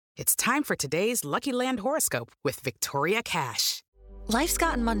It's time for today's Lucky Land horoscope with Victoria Cash. Life's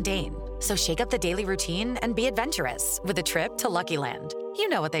gotten mundane, so shake up the daily routine and be adventurous with a trip to Lucky Land. You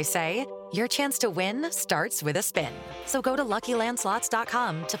know what they say, your chance to win starts with a spin. So go to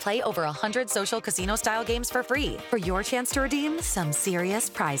LuckyLandSlots.com to play over 100 social casino-style games for free for your chance to redeem some serious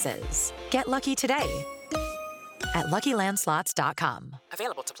prizes. Get lucky today at LuckyLandSlots.com.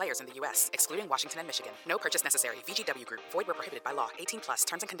 Available to players in the U.S., excluding Washington and Michigan. No purchase necessary. VGW Group. Void where prohibited by law. 18 plus.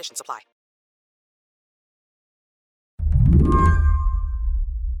 Terms and conditions apply.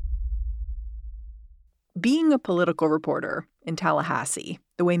 Being a political reporter in Tallahassee,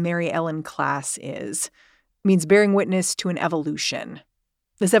 the way Mary Ellen Klass is, means bearing witness to an evolution.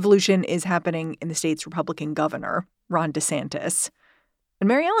 This evolution is happening in the state's Republican governor, Ron DeSantis. And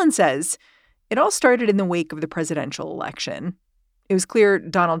Mary Ellen says it all started in the wake of the presidential election. It was clear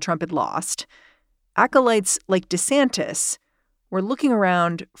Donald Trump had lost. Acolytes like DeSantis were looking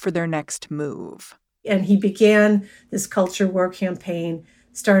around for their next move. And he began this culture war campaign,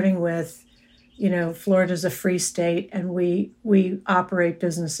 starting with, Florida's a free state, and we operate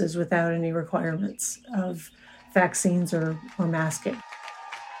businesses without any requirements of vaccines or masking.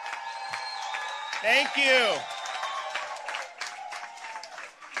 Thank you.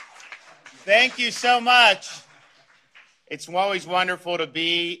 Thank you so much. It's always wonderful to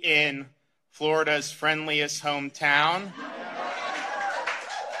be in Florida's friendliest hometown,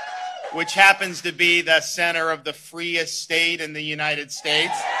 which happens to be the center of the freest state in the United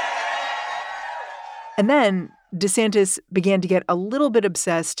States. And then DeSantis began to get a little bit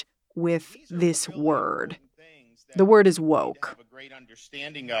obsessed with this word. The word is woke. Have a great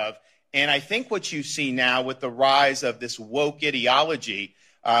understanding of. And I think what you see now with the rise of this woke ideology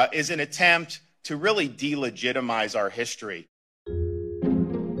is an attempt to really delegitimize our history.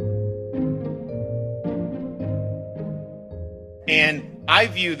 And I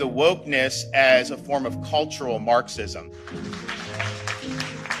view the wokeness as a form of cultural Marxism.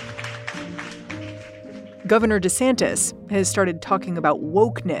 Governor DeSantis has started talking about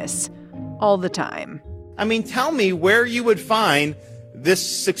wokeness all the time. I mean, tell me where you would find this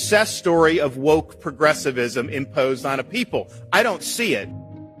success story of woke progressivism imposed on a people. I don't see it.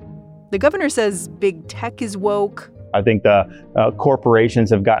 The governor says big tech is woke. I think the corporations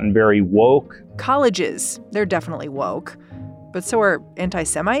have gotten very woke. Colleges, they're definitely woke. But so are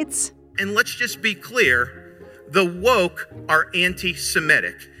anti-Semites. And let's just be clear, the woke are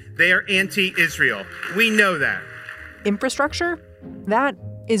anti-Semitic. They are anti-Israel. We know that. Infrastructure, that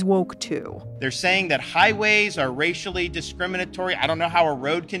is woke too. They're saying that highways are racially discriminatory. I don't know how a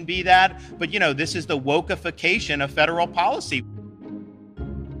road can be that, but this is the wokeification of federal policy.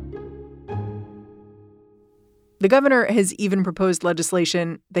 The governor has even proposed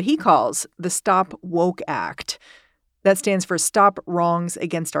legislation that he calls the Stop Woke Act. That stands for Stop Wrongs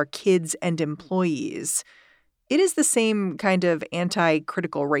Against Our Kids and Employees. It is the same kind of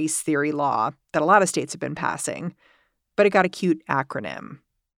anti-critical race theory law that a lot of states have been passing, but it got a cute acronym.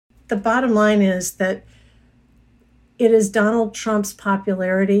 The bottom line is that it is Donald Trump's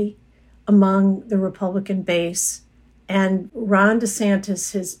popularity among the Republican base, and Ron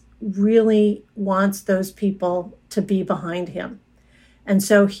DeSantis really wants those people to be behind him. And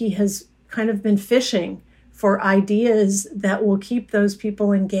so he has kind of been fishing for ideas that will keep those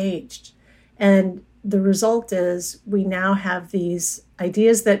people engaged. And the result is we now have these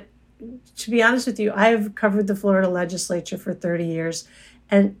ideas that, to be honest with you, I have covered the Florida legislature for 30 years,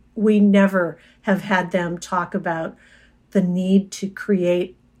 and we never have had them talk about the need to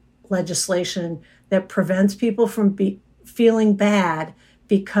create legislation that prevents people from feeling bad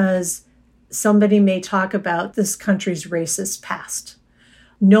because somebody may talk about this country's racist past.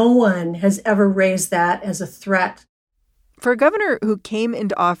 No one has ever raised that as a threat. For a governor who came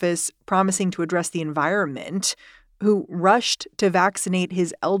into office promising to address the environment, who rushed to vaccinate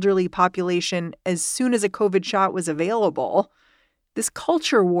his elderly population as soon as a COVID shot was available, this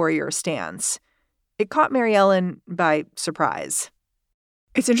culture warrior stance, it caught Mary Ellen by surprise.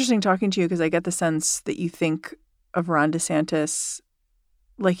 It's interesting talking to you because I get the sense that you think of Ron DeSantis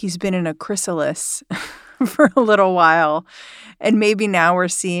like he's been in a chrysalis for a little while. And maybe now we're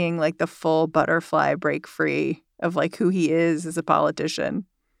seeing like the full butterfly break free of like who he is as a politician.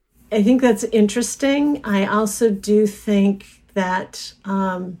 I think that's interesting. I also do think that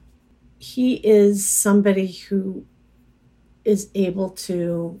he is somebody who is able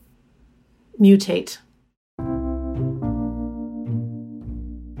to mutate.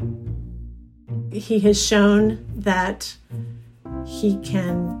 He has shown that he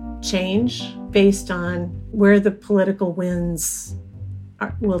can change based on where the political winds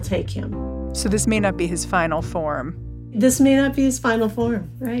will take him. So this may not be his final form, This may not be his final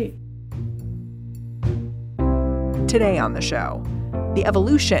form, right? Today on the show, the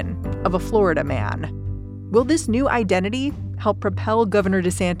evolution of a Florida man. Will this new identity help propel Governor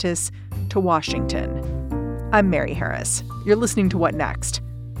DeSantis to Washington? I'm Mary Harris. You're listening to What Next?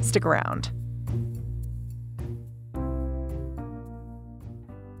 Stick around.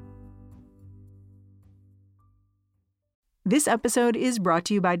 This episode is brought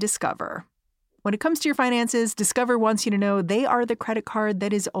to you by Discover. When it comes to your finances, Discover wants you to know they are the credit card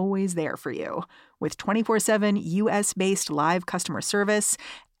that is always there for you. With 24/7 U.S.-based live customer service,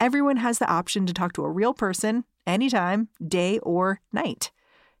 everyone has the option to talk to a real person anytime, day or night.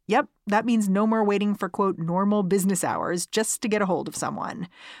 Yep, that means no more waiting for, quote, normal business hours just to get a hold of someone.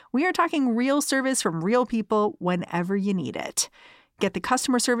 We are talking real service from real people whenever you need it. Get the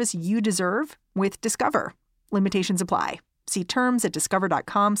customer service you deserve with Discover. Limitations apply. See terms at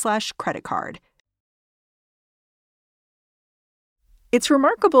discover.com/creditcard. It's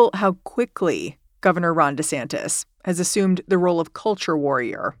remarkable how quickly Governor Ron DeSantis has assumed the role of culture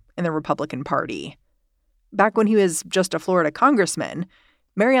warrior in the Republican Party. Back when he was just a Florida congressman,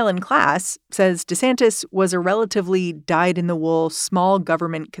 Mary Ellen Klass says DeSantis was a relatively dyed-in-the-wool small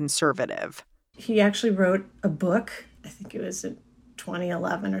government conservative. He actually wrote a book, I think it was in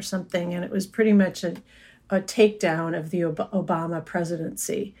 2011 or something, and it was pretty much a takedown of the Obama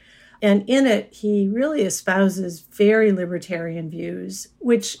presidency. And in it, he really espouses very libertarian views,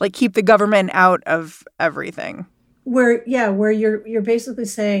 which... like keep the government out of everything. Where you're basically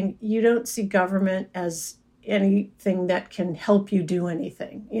saying you don't see government as anything that can help you do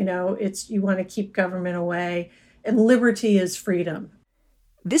anything. You know, you want to keep government away, and liberty is freedom.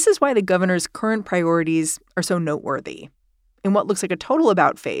 This is why the governor's current priorities are so noteworthy. In what looks like a total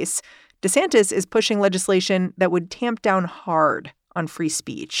about-face, DeSantis is pushing legislation that would tamp down hard on free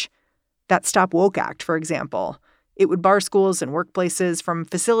speech. That Stop Woke Act, for example. It would bar schools and workplaces from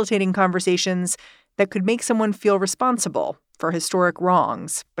facilitating conversations that could make someone feel responsible for historic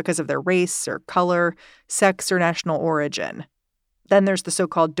wrongs because of their race or color, sex, or national origin. Then there's the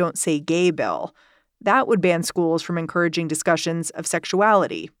so-called Don't Say Gay bill. That would ban schools from encouraging discussions of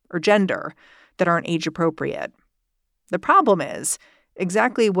sexuality or gender that aren't age-appropriate. The problem is,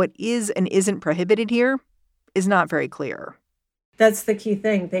 exactly what is and isn't prohibited here is not very clear. That's the key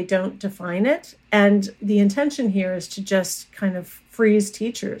thing. They don't define it. And the intention here is to just kind of freeze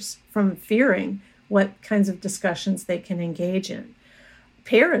teachers from fearing what kinds of discussions they can engage in.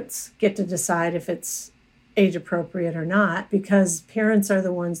 Parents get to decide if it's age appropriate or not, because parents are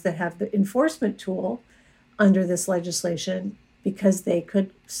the ones that have the enforcement tool under this legislation because they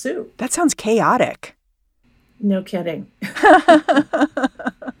could sue. That sounds chaotic. No kidding.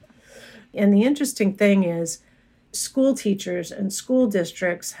 And the interesting thing is school teachers and school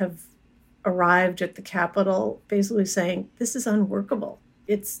districts have arrived at the Capitol basically saying, this is unworkable.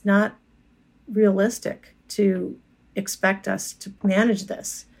 It's not realistic to expect us to manage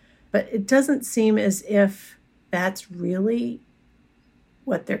this. But it doesn't seem as if that's really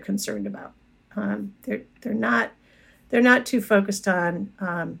what they're concerned about. They're not too focused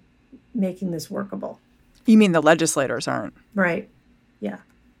on making this workable. You mean the legislators aren't? Right. Yeah.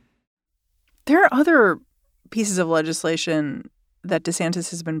 There are other pieces of legislation that DeSantis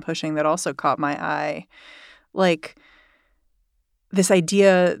has been pushing that also caught my eye, like this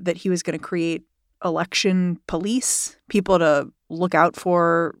idea that he was going to create election police, people to look out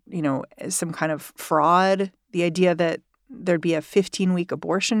for, some kind of fraud, the idea that there'd be a 15-week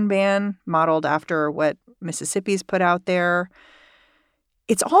abortion ban modeled after what Mississippi's put out there.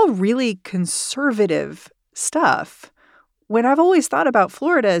 It's all really conservative stuff, when I've always thought about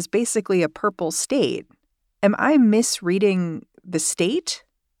Florida as basically a purple state. Am I misreading the state?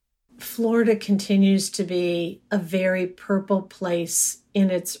 Florida continues to be a very purple place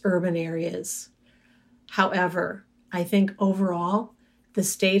in its urban areas. However, I think overall, the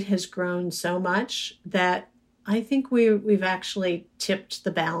state has grown so much that I think we've actually tipped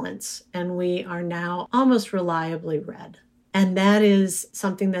the balance, and we are now almost reliably red. And that is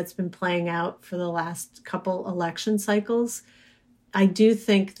something that's been playing out for the last couple election cycles. I do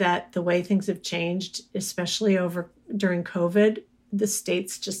think that the way things have changed, especially during COVID, the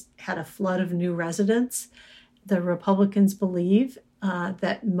state's just had a flood of new residents. The Republicans believe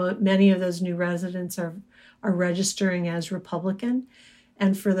that many of those new residents are registering as Republican.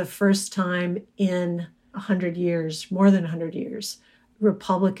 And for the first time in 100 years, more than 100 years,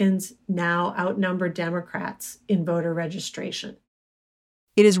 Republicans now outnumber Democrats in voter registration.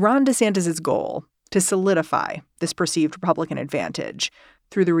 It is Ron DeSantis' goal to solidify this perceived Republican advantage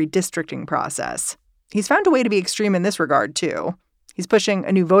through the redistricting process. He's found a way to be extreme in this regard, too. He's pushing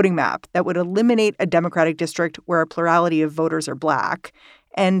a new voting map that would eliminate a Democratic district where a plurality of voters are Black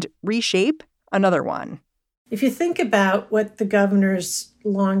and reshape another one. If you think about what the governor's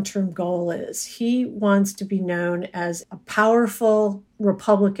long-term goal is, he wants to be known as a powerful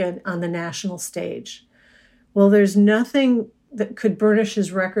Republican on the national stage. Well, there's nothing that could burnish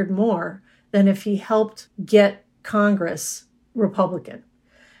his record more than if he helped get Congress Republican.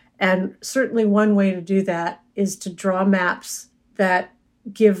 And certainly one way to do that is to draw maps that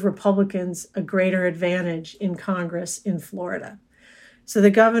give Republicans a greater advantage in Congress in Florida. So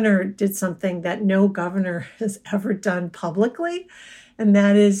the governor did something that no governor has ever done publicly, and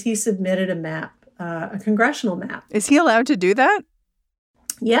that is he submitted a map, a congressional map. Is he allowed to do that?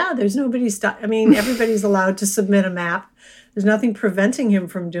 Yeah, there's nobody everybody's allowed to submit a map. There's nothing preventing him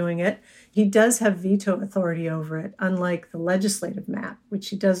from doing it. He does have veto authority over it, unlike the legislative map, which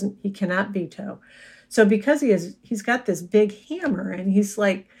he cannot veto. So because he's got this big hammer, and he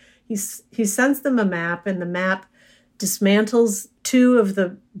sends them a map, and the map dismantles 2 of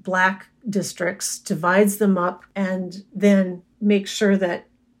the Black districts, divides them up, and then makes sure that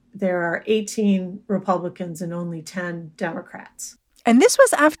there are 18 Republicans and only 10 Democrats. And this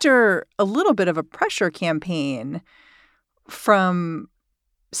was after a little bit of a pressure campaign from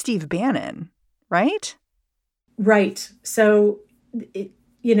Steve Bannon, right? Right. So,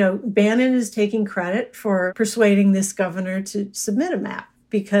 Bannon is taking credit for persuading this governor to submit a map,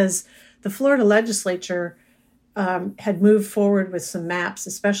 because the Florida legislature had moved forward with some maps,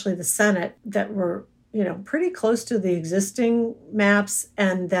 especially the Senate, that were, pretty close to the existing maps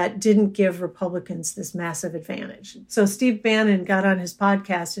and that didn't give Republicans this massive advantage. So Steve Bannon got on his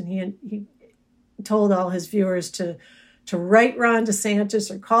podcast and he told all his viewers to write Ron DeSantis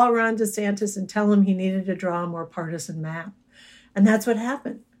or call Ron DeSantis and tell him he needed to draw a more partisan map. And that's what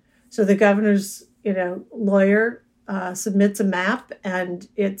happened. So the governor's, lawyer submits a map, and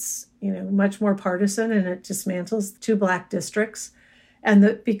it's, much more partisan, and it dismantles 2 Black districts.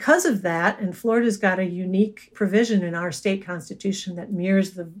 And because of that, and Florida's got a unique provision in our state constitution that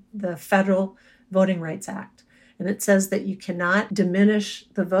mirrors the federal Voting Rights Act. And it says that you cannot diminish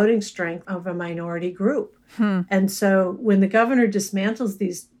the voting strength of a minority group. And so when the governor dismantles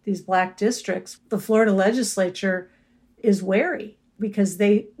these Black districts, the Florida legislature is wary, because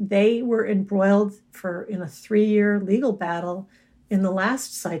they were embroiled in a 3-year legal battle in the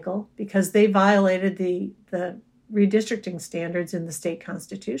last cycle because they violated the redistricting standards in the state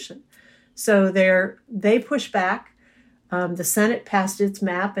constitution. So they push back. The Senate passed its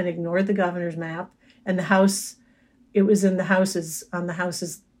map and ignored the governor's map, and the House, it was on the House's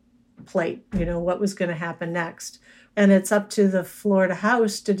plate, what was going to happen next. And it's up to the Florida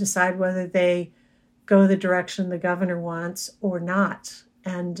House to decide whether they go the direction the governor wants or not.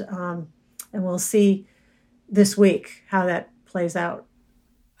 And we'll see this week how that plays out.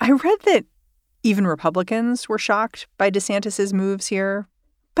 I read that even Republicans were shocked by DeSantis's moves here.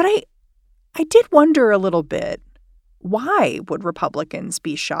 But I did wonder a little bit, why would Republicans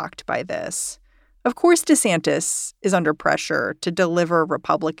be shocked by this? Of course, DeSantis is under pressure to deliver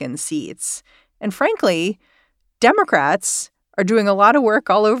Republican seats. And frankly, Democrats are doing a lot of work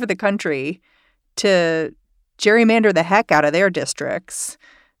all over the country to gerrymander the heck out of their districts.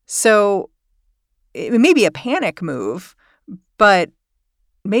 So it may be a panic move, but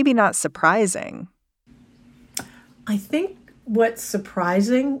maybe not surprising. I think what's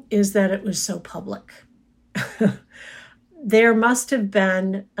surprising is that it was so public. There must have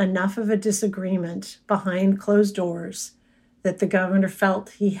been enough of a disagreement behind closed doors that the governor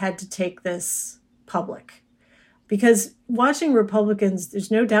felt he had to take this public. Because watching Republicans, there's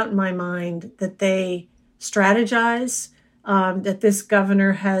no doubt in my mind that they strategize, that this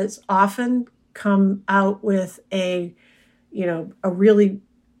governor has often come out with a really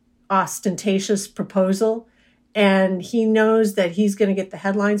ostentatious proposal, and he knows that he's going to get the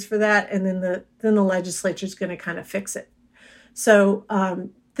headlines for that, and then the legislature is going to kind of fix it. So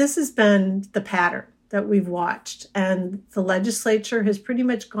this has been the pattern that we've watched, and the legislature has pretty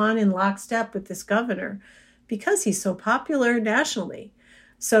much gone in lockstep with this governor because he's so popular nationally.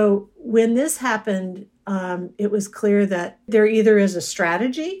 So when this happened, it was clear that there either is a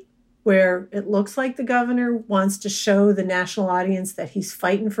strategy where it looks like the governor wants to show the national audience that he's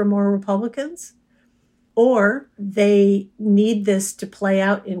fighting for more Republicans, or they need this to play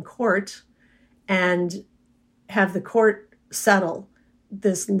out in court and have the court settle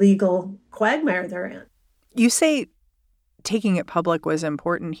this legal quagmire they're in. You say taking it public was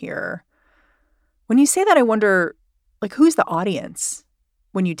important here. When you say that, I wonder, who's the audience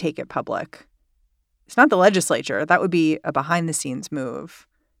when you take it public? It's not the legislature. That would be a behind-the-scenes move.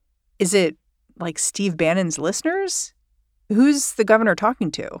 Is it Steve Bannon's listeners Who's the governor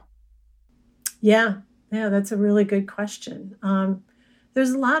talking to? Yeah, that's a really good question.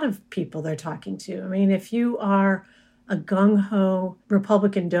 There's a lot of people they're talking to. I mean, if you are a gung-ho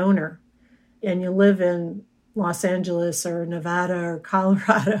Republican donor and you live in Los Angeles or Nevada or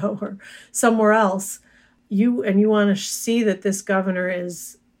Colorado or somewhere else, you want to see that this governor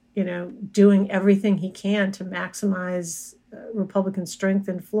is, doing everything he can to maximize Republican strength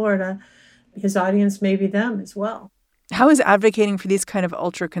in Florida, his audience may be them as well. How has advocating for these kind of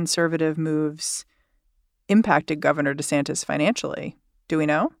ultra-conservative moves impacted Governor DeSantis financially? Do we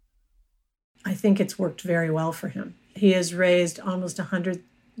know? I think it's worked very well for him. He has raised almost $100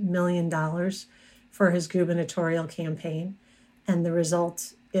 million for his gubernatorial campaign. And the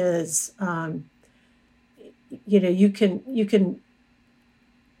result is, you can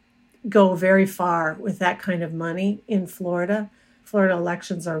go very far with that kind of money in Florida. Florida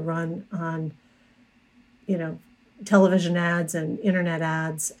elections are run on, television ads and internet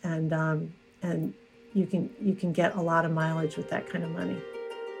ads, and you can get a lot of mileage with that kind of money.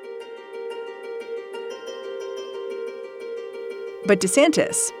 But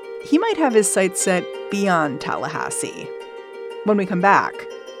DeSantis, he might have his sights set beyond Tallahassee. When we come back,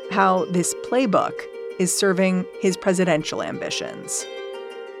 how this playbook is serving his presidential ambitions.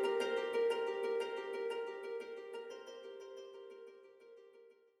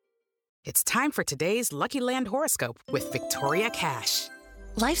 It's time for today's Lucky Land horoscope with Victoria Cash.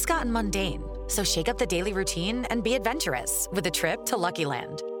 Life's gotten mundane, so shake up the daily routine and be adventurous with a trip to Lucky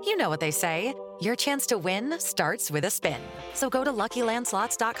Land. You know what they say, your chance to win starts with a spin. So go to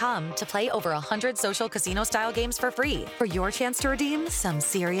LuckyLandSlots.com to play over 100 social casino-style games for free for your chance to redeem some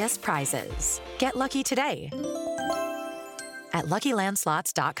serious prizes. Get lucky today at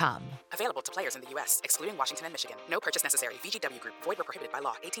LuckyLandSlots.com. Available to players in the U.S., excluding Washington and Michigan. No purchase necessary. VGW Group. Void where prohibited by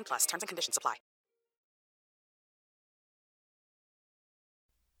law. 18+. Terms and conditions apply.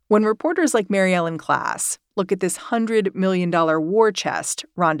 When reporters like Mary Ellen Klass look at this $100 million war chest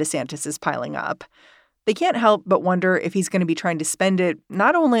Ron DeSantis is piling up, they can't help but wonder if he's going to be trying to spend it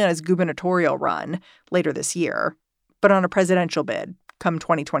not only on his gubernatorial run later this year, but on a presidential bid come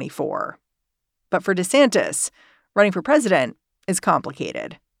 2024. But for DeSantis, running for president is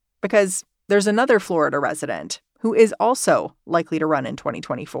complicated because there's another Florida resident who is also likely to run in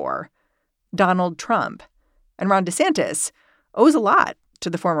 2024, Donald Trump. And Ron DeSantis owes a lot to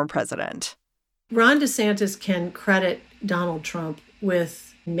the former president. Ron DeSantis can credit Donald Trump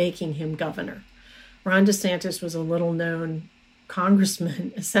with making him governor. Ron DeSantis was a little-known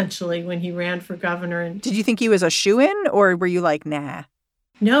congressman, essentially, when he ran for governor. And did you think he was a shoo-in, or were you like, nah?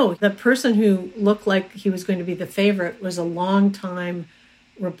 No, the person who looked like he was going to be the favorite was a longtime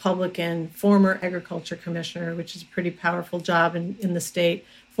Republican, former agriculture commissioner, which is a pretty powerful job in the state,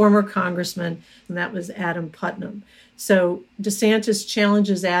 former congressman, and that was Adam Putnam. So DeSantis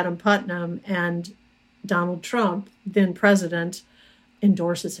challenges Adam Putnam, and Donald Trump, then president,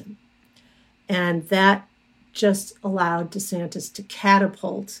 endorses him. And that just allowed DeSantis to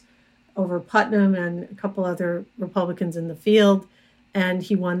catapult over Putnam and a couple other Republicans in the field, and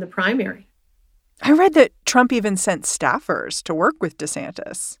he won the primary. I read that Trump even sent staffers to work with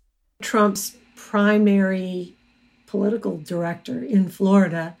DeSantis. Trump's primary political director in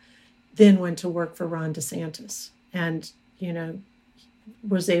Florida then went to work for Ron DeSantis and,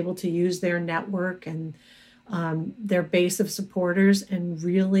 was able to use their network and their base of supporters and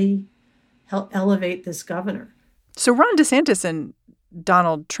really help elevate this governor. So Ron DeSantis and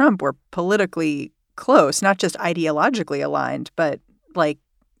Donald Trump were politically close, not just ideologically aligned, but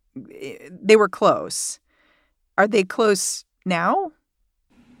they were close. Are they close now?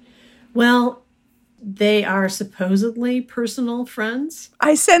 Well, they are supposedly personal friends.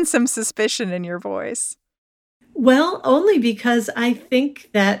 I sense some suspicion in your voice. Well, only because I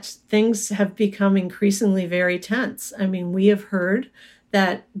think that things have become increasingly very tense. I mean, we have heard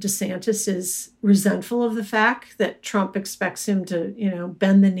that DeSantis is resentful of the fact that Trump expects him to,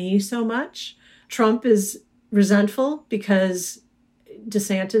 bend the knee so much. Trump is resentful because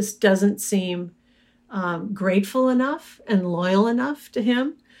DeSantis doesn't seem grateful enough and loyal enough to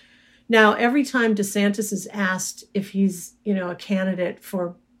him. Now, every time DeSantis is asked if he's, a candidate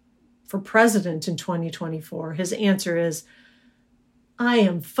for president in 2024, his answer is, I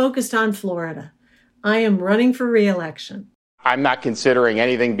am focused on Florida. I am running for re-election. I'm not considering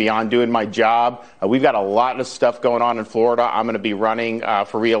anything beyond doing my job. We've got a lot of stuff going on in Florida. I'm going to be running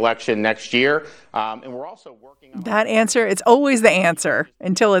for re-election next year. And we're also working on that answer. It's always the answer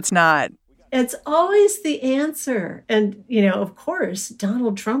until it's not. It's always the answer. And, of course,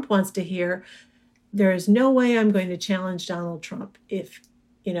 Donald Trump wants to hear, there is no way I'm going to challenge Donald Trump. If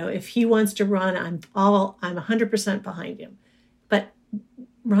If he wants to run, I'm 100% behind him. But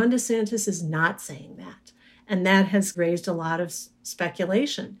Ron DeSantis is not saying that. And that has raised a lot of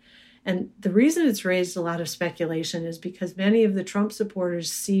speculation. And the reason it's raised a lot of speculation is because many of the Trump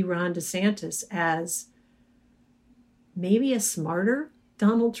supporters see Ron DeSantis as maybe a smarter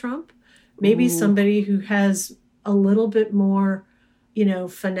Donald Trump, maybe somebody who has a little bit more,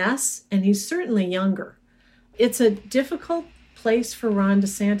 finesse, and he's certainly younger. It's a difficult place for Ron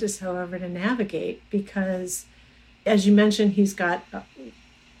DeSantis, however, to navigate because, as you mentioned, he's got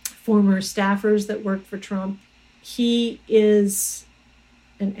former staffers that worked for Trump. He is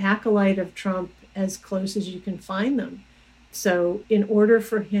an acolyte of Trump as close as you can find them. So in order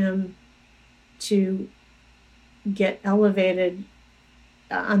for him to get elevated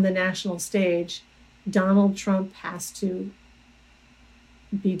on the national stage, Donald Trump has to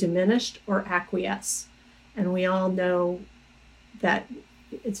be diminished or acquiesce. And we all know that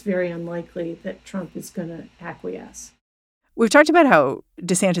it's very unlikely that Trump is going to acquiesce. We've talked about how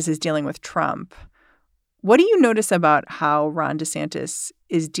DeSantis is dealing with Trump. What do you notice about how Ron DeSantis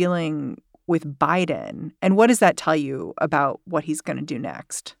is dealing with Biden? And what does that tell you about what he's going to do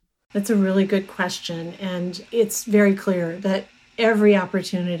next? That's a really good question. And it's very clear that every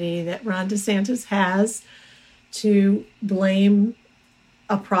opportunity that Ron DeSantis has to blame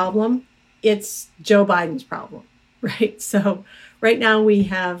a problem, it's Joe Biden's problem, right? So right now we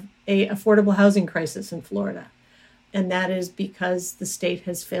have an affordable housing crisis in Florida. And that is because the state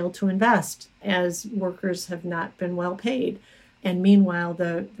has failed to invest as workers have not been well paid. And meanwhile,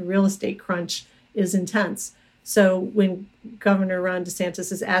 the real estate crunch is intense. So when Governor Ron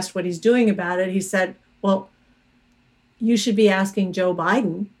DeSantis is asked what he's doing about it, he said, well, you should be asking Joe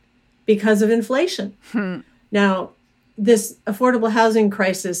Biden because of inflation. Now, this affordable housing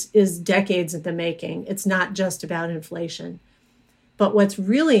crisis is decades in the making. It's not just about inflation. But what's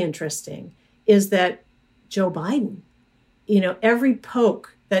really interesting is that Joe Biden, every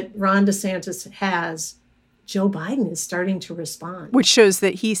poke that Ron DeSantis has, Joe Biden is starting to respond. Which shows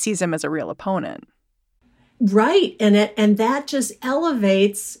that he sees him as a real opponent. Right. And that just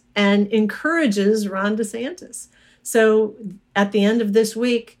elevates and encourages Ron DeSantis. So at the end of this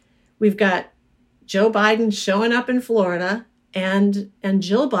week, we've got Joe Biden showing up in Florida and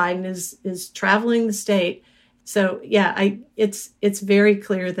Jill Biden is traveling the state. So, yeah, it's very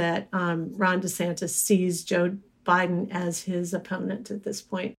clear that Ron DeSantis sees Joe Biden as his opponent at this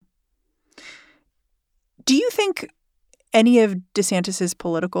point. Do you think any of DeSantis's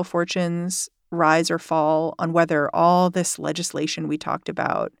political fortunes rise or fall on whether all this legislation we talked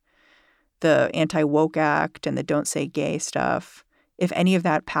about, the Anti-Woke Act and the Don't Say Gay stuff, if any of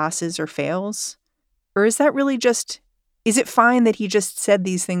that passes or fails? Or is that really is it fine that he just said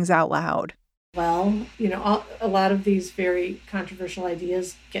these things out loud? Well, a lot of these very controversial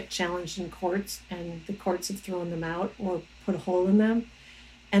ideas get challenged in courts, and the courts have thrown them out or put a hole in them.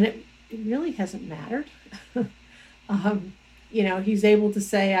 And it really hasn't mattered. He's able to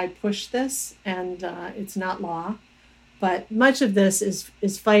say, I pushed this and it's not law. But much of this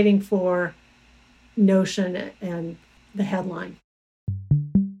is fighting for notion and the headline.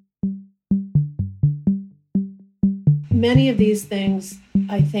 Many of these things,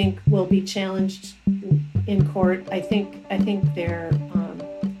 I think, will be challenged in court. I think they're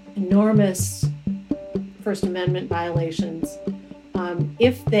enormous First Amendment violations.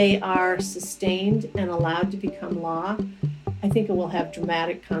 If they are sustained and allowed to become law, I think it will have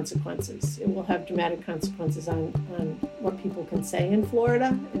dramatic consequences. It will have dramatic consequences on what people can say in Florida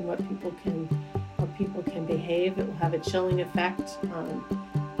and what people can behave. It will have a chilling effect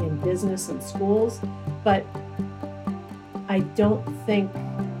in business and schools. But I don't think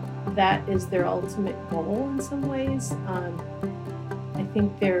that is their ultimate goal in some ways. I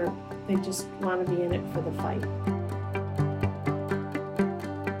think they just want to be in it for the fight.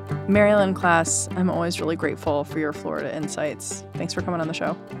 Mary Ellen Klass, I'm always really grateful for your Florida insights. Thanks for coming on the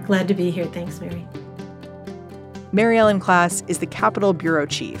show. Glad to be here. Thanks, Mary. Mary Ellen Klass is the Capitol Bureau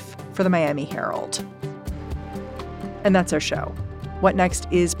Chief for the Miami Herald. And that's our show. What Next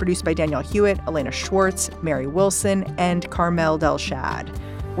is produced by Danielle Hewitt, Elena Schwartz, Mary Wilson, and Carmel Delshad.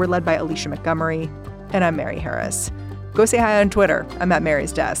 We're led by Alicia Montgomery, and I'm Mary Harris. Go say hi on Twitter. I'm at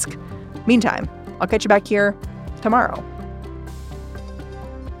Mary's desk. Meantime, I'll catch you back here tomorrow.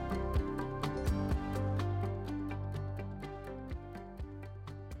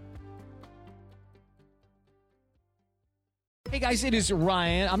 Hey guys, it is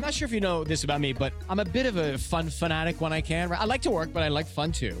Ryan. I'm not sure if you know this about me, but I'm a bit of a fun fanatic when I can. I like to work, but I like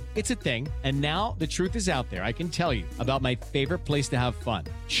fun too. It's a thing. And now the truth is out there. I can tell you about my favorite place to have fun.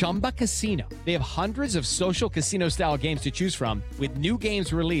 Chumba Casino. They have hundreds of social casino style games to choose from, with new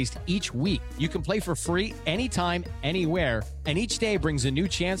games released each week. You can play for free anytime, anywhere, and each day brings a new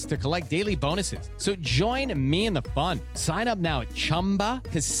chance to collect daily bonuses. So join me in the fun. Sign up now at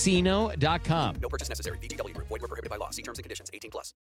ChumbaCasino.com. No purchase necessary. VGW Group. Void where prohibited by law. See terms and conditions. 18+.